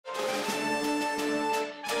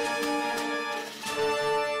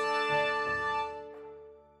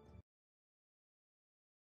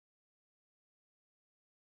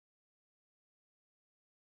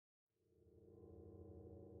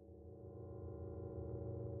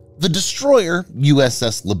The destroyer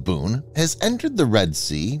USS Laboon has entered the Red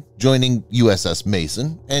Sea, joining USS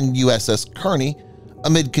Mason and USS Carney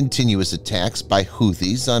amid continuous attacks by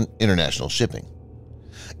Houthis on international shipping.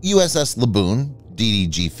 USS Laboon,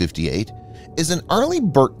 DDG-58, is an Arleigh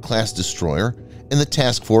Burke-class destroyer in the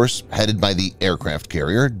task force headed by the aircraft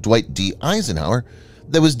carrier Dwight D. Eisenhower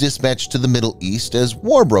that was dispatched to the Middle East as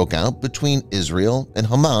war broke out between Israel and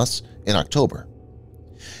Hamas in October.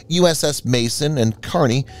 USS Mason and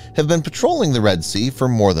Carney have been patrolling the Red Sea for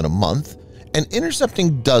more than a month and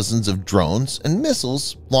intercepting dozens of drones and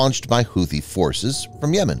missiles launched by Houthi forces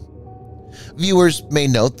from Yemen. Viewers may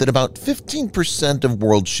note that about 15% of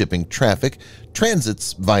world shipping traffic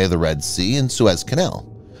transits via the Red Sea and Suez Canal,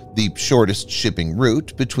 the shortest shipping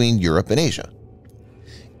route between Europe and Asia.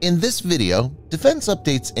 In this video, Defense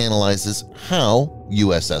Updates analyzes how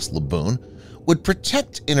USS Laboon would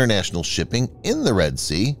protect international shipping in the Red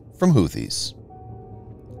Sea from Houthis.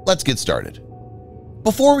 Let's get started.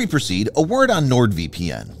 Before we proceed, a word on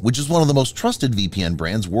NordVPN, which is one of the most trusted VPN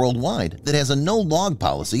brands worldwide that has a no-log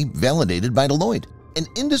policy validated by Deloitte, an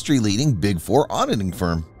industry-leading Big Four auditing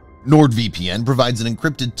firm. NordVPN provides an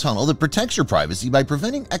encrypted tunnel that protects your privacy by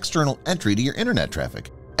preventing external entry to your internet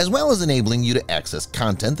traffic, as well as enabling you to access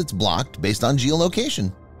content that's blocked based on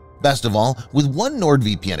geolocation. Best of all, with one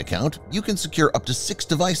NordVPN account, you can secure up to 6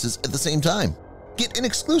 devices at the same time. Get an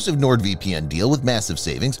exclusive NordVPN deal with massive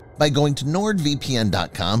savings by going to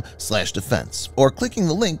nordvpn.com/defense or clicking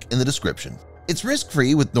the link in the description. It's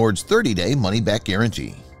risk-free with Nord's 30-day money-back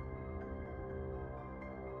guarantee.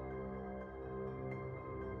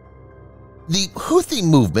 The Houthi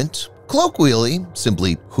movement, colloquially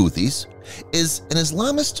simply Houthis, is an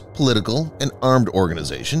Islamist political and armed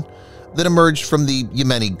organization that emerged from the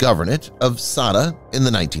Yemeni governorate of Sada in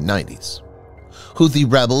the 1990s. Houthi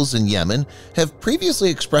rebels in Yemen have previously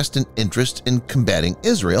expressed an interest in combating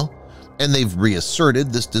Israel, and they've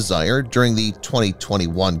reasserted this desire during the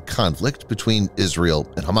 2021 conflict between Israel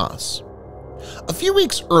and Hamas. A few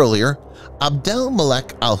weeks earlier, Abdel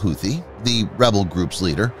Malek al-Houthi, the rebel group's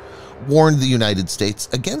leader, warned the United States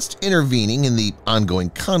against intervening in the ongoing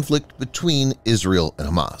conflict between Israel and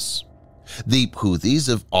Hamas. The Houthis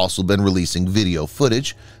have also been releasing video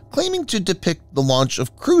footage claiming to depict the launch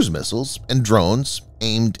of cruise missiles and drones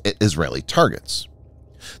aimed at Israeli targets.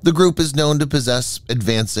 The group is known to possess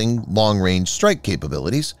advancing long-range strike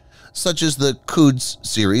capabilities, such as the Quds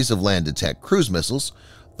series of land attack cruise missiles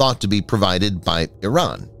thought to be provided by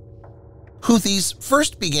Iran. Houthis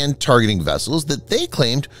first began targeting vessels that they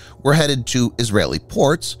claimed were headed to Israeli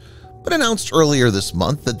ports, but announced earlier this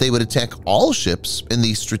month that they would attack all ships in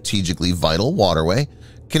the strategically vital waterway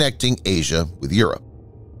connecting Asia with Europe.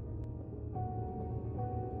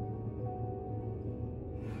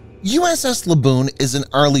 USS Laboon is an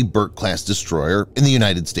Arleigh Burke-class destroyer in the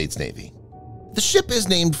United States Navy. The ship is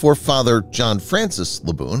named for Father John Francis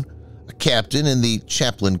Laboon, a captain in the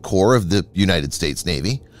Chaplain Corps of the United States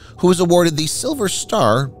Navy, who was awarded the Silver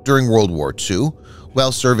Star during World War II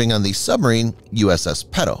while serving on the submarine USS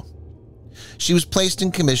Peto. She was placed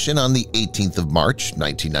in commission on the 18th of March,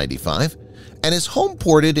 1995, and is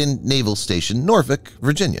home-ported in Naval Station Norfolk,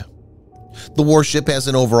 Virginia. The warship has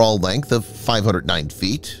an overall length of 509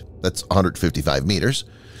 feet, that's 155 meters,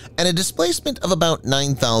 and a displacement of about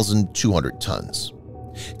 9,200 tons.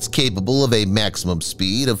 It's capable of a maximum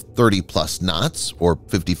speed of 30-plus knots, or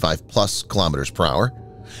 55-plus kilometers per hour,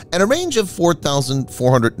 and a range of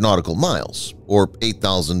 4,400 nautical miles, or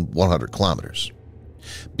 8,100 kilometers.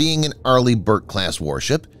 Being an Arleigh Burke-class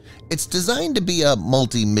warship, it's designed to be a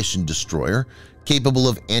multi-mission destroyer capable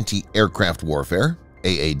of anti-aircraft warfare,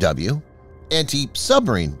 AAW,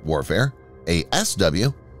 anti-submarine warfare,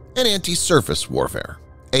 ASW, and anti-surface warfare,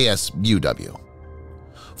 ASUW.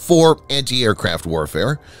 For anti-aircraft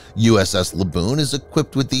warfare, USS Laboon is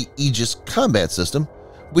equipped with the Aegis combat system,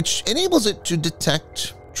 which enables it to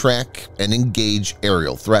detect, track, and engage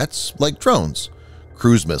aerial threats like drones,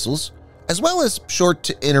 cruise missiles, as well as short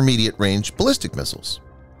to intermediate range ballistic missiles.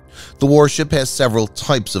 The warship has several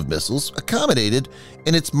types of missiles accommodated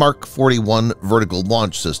in its Mark 41 vertical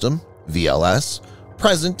launch system, VLS,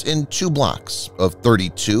 present in 2 blocks of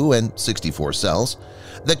 32 and 64 cells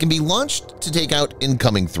that can be launched to take out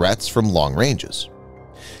incoming threats from long ranges.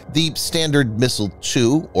 The Standard Missile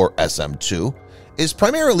 2, or SM-2, is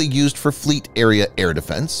primarily used for fleet area air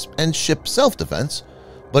defense and ship self-defense,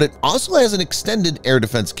 but it also has an extended air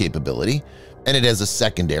defense capability, and it has a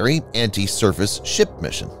secondary anti-surface ship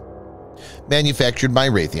mission. Manufactured by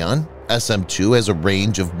Raytheon, SM-2 has a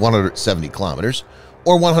range of 170 kilometers,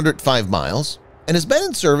 or 105 miles, and has been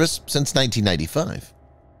in service since 1995.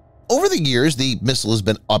 Over the years, the missile has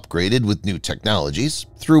been upgraded with new technologies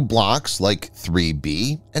through blocks like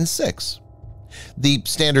 3B and 6. The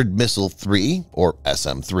Standard Missile 3, or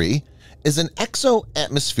SM-3, is an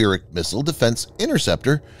exo-atmospheric missile defense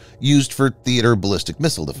interceptor used for theater ballistic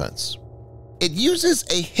missile defense. It uses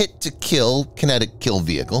a hit-to-kill kinetic kill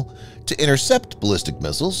vehicle to intercept ballistic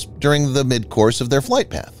missiles during the mid-course of their flight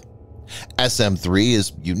path. SM-3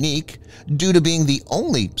 is unique due to being the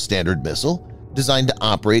only Standard missile designed to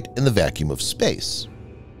operate in the vacuum of space.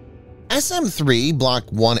 SM-3 Block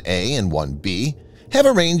 1A and 1B have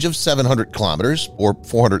a range of 700 kilometers or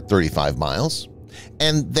 435 miles,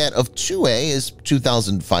 and that of 2A is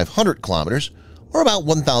 2,500 kilometers or about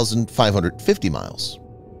 1,550 miles.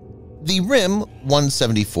 The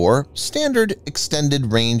RIM-174 Standard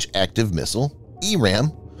Extended Range Active Missile,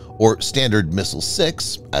 ERAM, or Standard Missile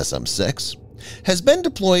 6, SM-6, has been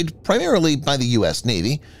deployed primarily by the U.S.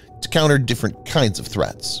 Navy to counter different kinds of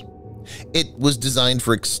threats. It was designed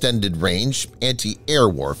for extended-range anti-air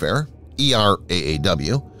warfare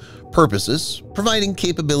ERAAW purposes, providing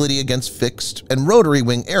capability against fixed and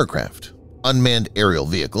rotary-wing aircraft, unmanned aerial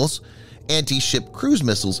vehicles, anti-ship cruise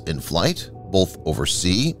missiles in flight, both over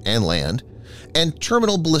sea and land, and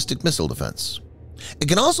terminal ballistic missile defense. It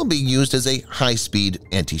can also be used as a high-speed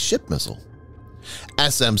anti-ship missile.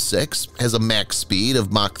 SM-6 has a max speed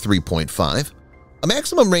of Mach 3.5, a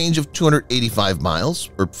maximum range of 285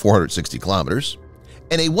 miles or 460 kilometers,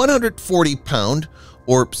 and a 140-pound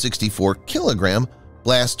or 64-kilogram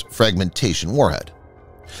blast fragmentation warhead.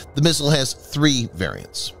 The missile has 3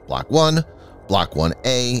 variants: Block 1, Block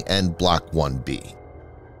 1A, and Block 1B.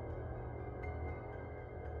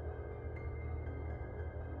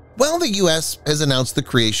 While the U.S. has announced the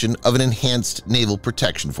creation of an enhanced naval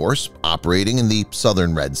protection force operating in the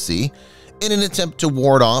southern Red Sea in an attempt to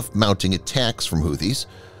ward off mounting attacks from Houthis,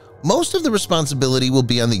 most of the responsibility will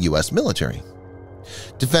be on the U.S. military.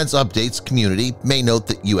 Defense Updates community may note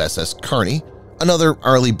that USS Carney, another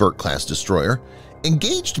Arleigh Burke-class destroyer,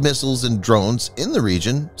 engaged missiles and drones in the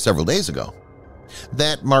region several days ago.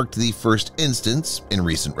 That marked the first instance, in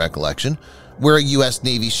recent recollection, where a U.S.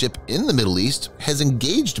 Navy ship in the Middle East has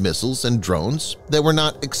engaged missiles and drones that were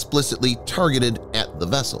not explicitly targeted at the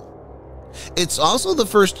vessel. It's also the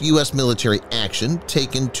first U.S. military action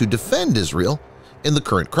taken to defend Israel in the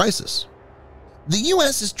current crisis. The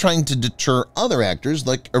U.S. is trying to deter other actors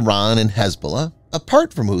like Iran and Hezbollah,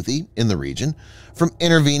 apart from Houthi in the region, from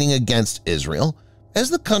intervening against Israel as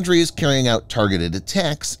the country is carrying out targeted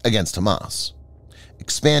attacks against Hamas.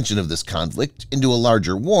 Expansion of this conflict into a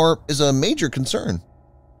larger war is a major concern.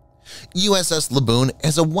 USS Laboon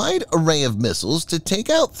has a wide array of missiles to take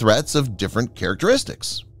out threats of different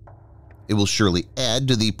characteristics. It will surely add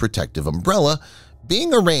to the protective umbrella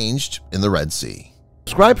being arranged in the Red Sea.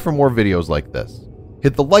 Subscribe for more videos like this.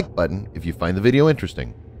 Hit the like button if you find the video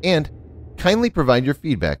interesting, and kindly provide your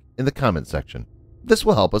feedback in the comment section. This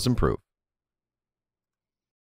will help us improve.